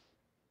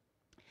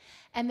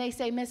 And they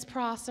say, Miss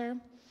Prosser,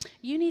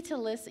 you need to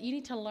listen. You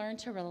need to learn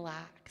to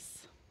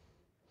relax.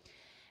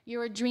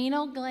 Your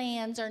adrenal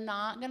glands are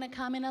not going to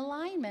come in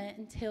alignment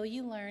until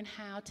you learn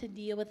how to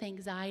deal with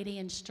anxiety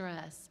and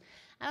stress.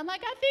 And I'm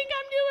like, I think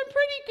I'm doing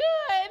pretty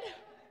good.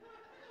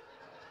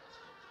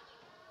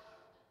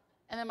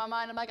 And in my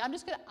mind, I'm like, I'm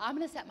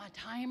going to set my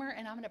timer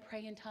and I'm going to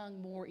pray in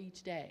tongue more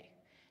each day.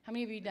 How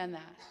many of you have done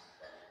that?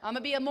 I'm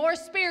going to be more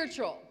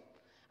spiritual.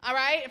 All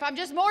right? If I'm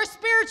just more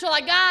spiritual,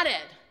 I got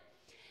it.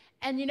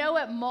 And you know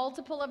what?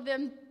 Multiple of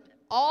them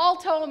all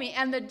told me.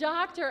 And the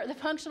doctor, the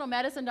functional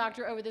medicine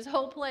doctor over this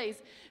whole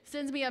place,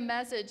 sends me a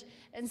message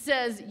and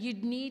says, you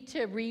need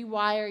to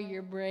rewire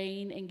your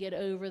brain and get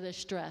over the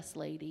stress,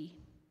 lady.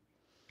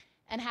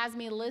 And has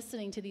me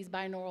listening to these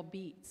binaural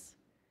beats.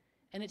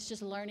 And it's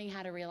just learning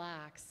how to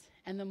relax.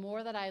 And the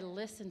more that I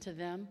listened to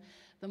them,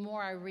 the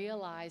more I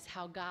realized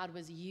how God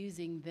was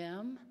using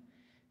them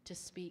to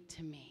speak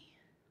to me.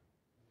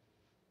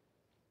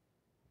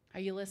 Are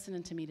you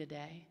listening to me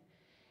today?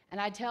 And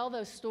I tell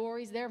those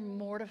stories, they're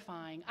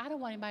mortifying. I don't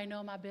want anybody to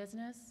know my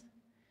business,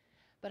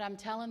 but I'm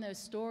telling those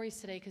stories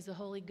today because the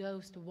Holy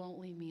Ghost won't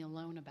leave me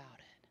alone about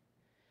it.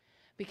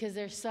 Because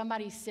there's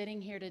somebody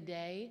sitting here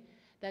today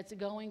that's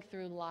going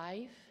through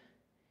life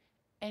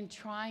and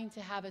trying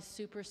to have a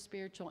super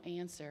spiritual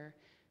answer,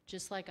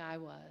 just like I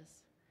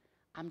was.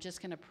 I'm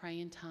just going to pray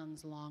in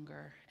tongues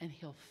longer, and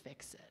he'll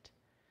fix it.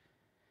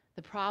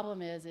 The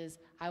problem is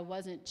I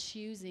wasn't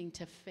choosing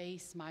to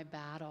face my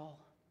battle.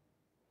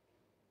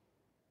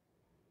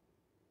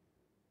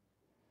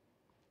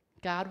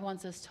 God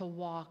wants us to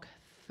walk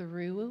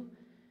through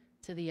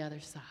to the other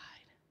side.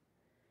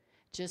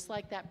 Just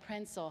like that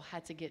pencil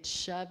had to get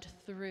shoved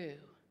through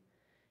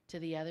to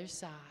the other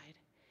side,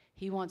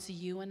 he wants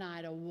you and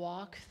I to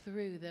walk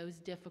through those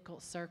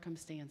difficult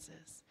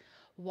circumstances,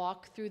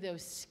 walk through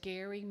those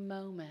scary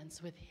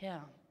moments with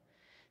him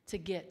to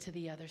get to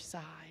the other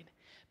side.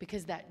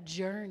 Because that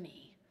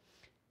journey,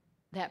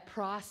 that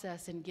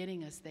process in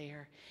getting us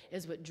there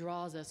is what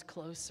draws us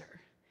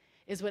closer,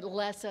 is what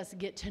lets us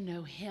get to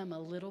know him a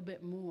little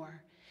bit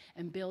more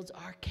and builds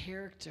our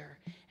character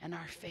and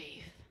our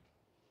faith.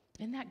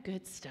 Isn't that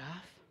good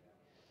stuff?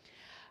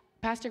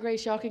 Pastor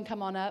Grace, y'all can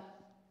come on up.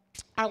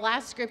 Our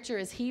last scripture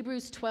is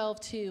Hebrews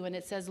 12:2, and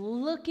it says,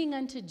 looking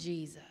unto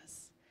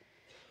Jesus,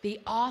 the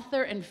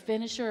author and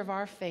finisher of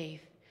our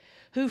faith,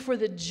 who for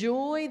the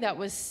joy that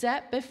was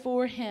set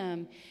before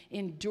him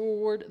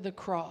endured the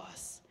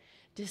cross,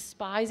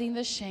 despising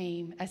the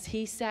shame, as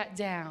he sat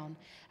down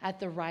at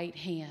the right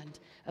hand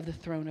of the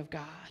throne of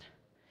God.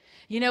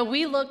 You know,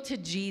 we look to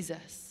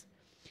Jesus.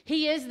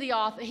 He is the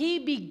author. He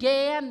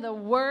began the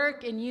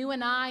work in you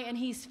and I, and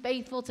he's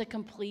faithful to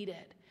complete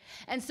it.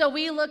 And so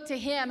we look to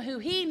him, who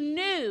he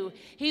knew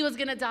he was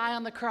going to die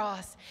on the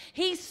cross.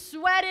 He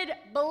sweated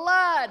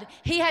blood.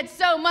 He had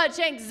so much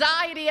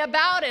anxiety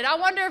about it. I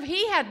wonder if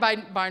he had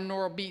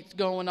binaural beats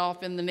going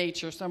off in the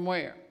nature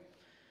somewhere.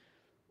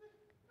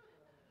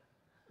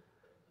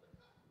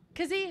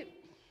 Because he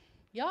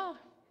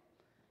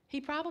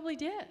probably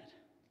did.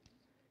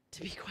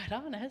 To be quite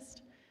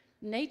honest,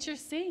 nature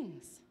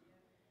sings.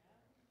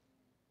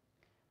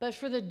 But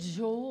for the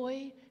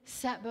joy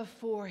set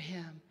before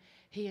him,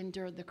 he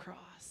endured the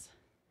cross.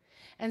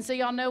 And so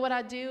y'all know what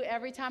I do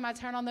every time I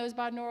turn on those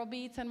binaural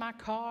beats in my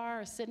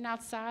car or sitting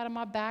outside on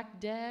my back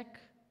deck.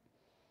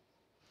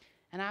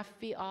 And I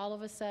feel, all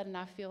of a sudden,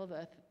 I feel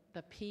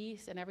the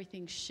peace and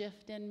everything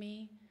shift in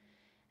me.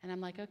 And I'm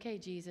like, okay,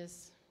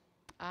 Jesus,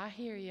 I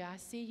hear you. I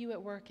see you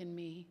at work in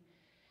me.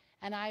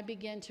 And I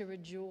begin to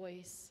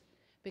rejoice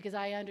because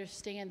I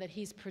understand that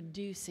he's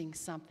producing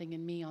something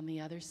in me on the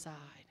other side.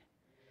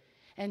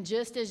 And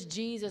just as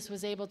Jesus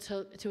was able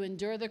to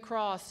endure the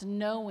cross,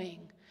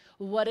 knowing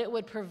what it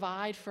would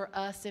provide for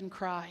us in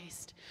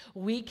Christ,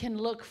 we can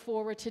look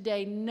forward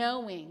today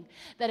knowing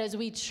that as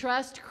we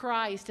trust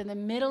Christ in the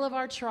middle of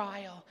our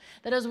trial,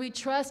 that as we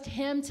trust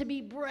him to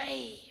be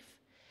brave,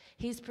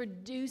 he's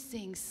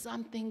producing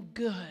something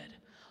good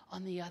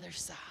on the other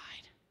side.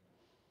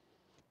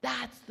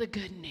 That's the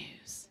good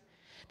news.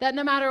 That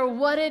no matter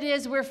what it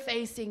is we're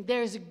facing,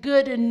 there's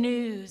good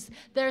news.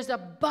 There's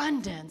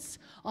abundance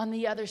on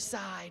the other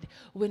side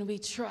when we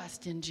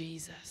trust in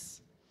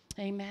Jesus.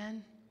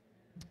 Amen.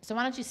 So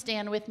why don't you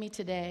stand with me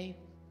today?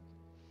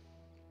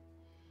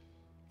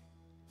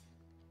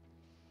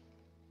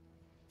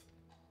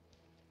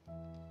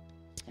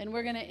 And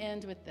we're going to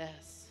end with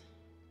this.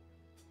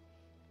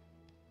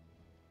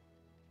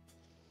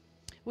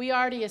 We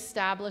already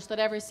established that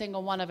every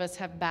single one of us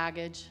have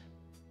baggage.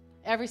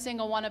 Every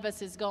single one of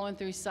us is going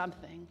through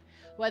something,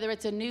 whether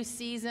it's a new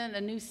season,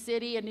 a new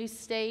city, a new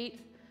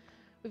state.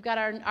 We've got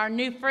our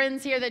new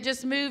friends here that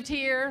just moved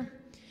here,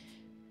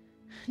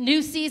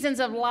 new seasons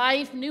of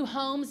life, new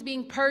homes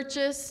being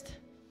purchased,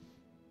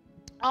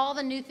 all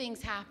the new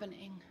things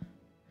happening.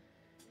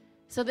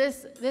 So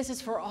this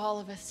is for all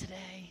of us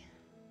today.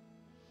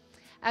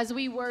 As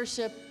we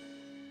worship,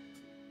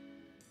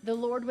 the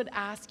Lord would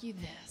ask you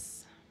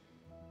this: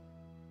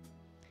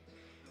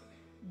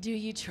 do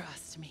you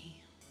trust me?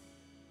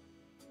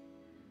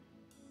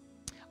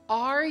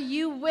 Are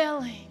you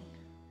willing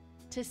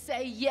to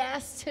say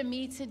yes to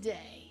me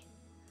today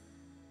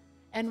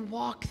and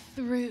walk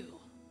through?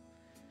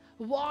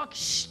 Walk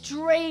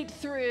straight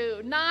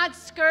through, not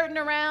skirting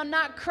around,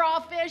 not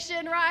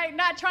crawfishing, right?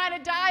 Not trying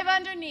to dive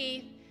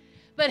underneath,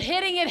 but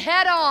hitting it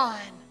head on,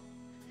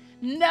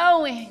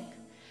 knowing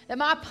that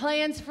my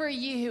plans for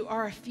you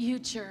are a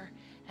future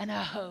and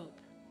a hope.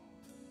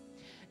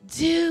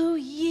 Do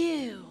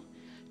you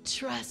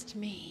trust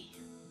me?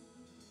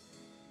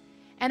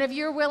 And if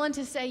you're willing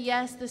to say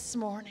yes this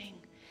morning,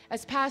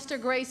 as Pastor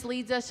Grace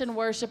leads us in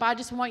worship, I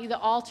just want you, the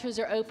altars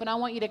are open. I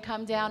want you to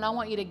come down. I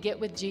want you to get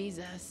with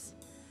Jesus.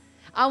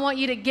 I want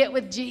you to get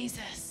with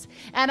Jesus.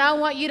 And I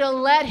want you to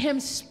let him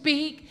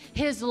speak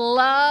his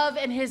love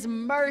and his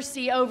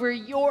mercy over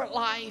your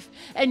life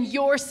and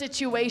your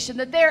situation,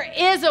 that there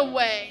is a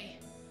way.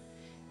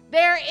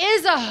 There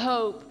is a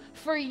hope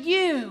for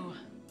you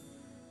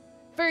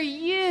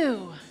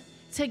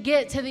to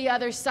get to the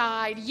other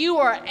side. You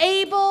are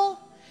able,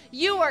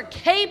 you are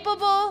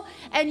capable,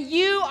 and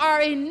you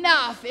are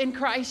enough in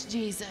Christ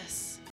Jesus.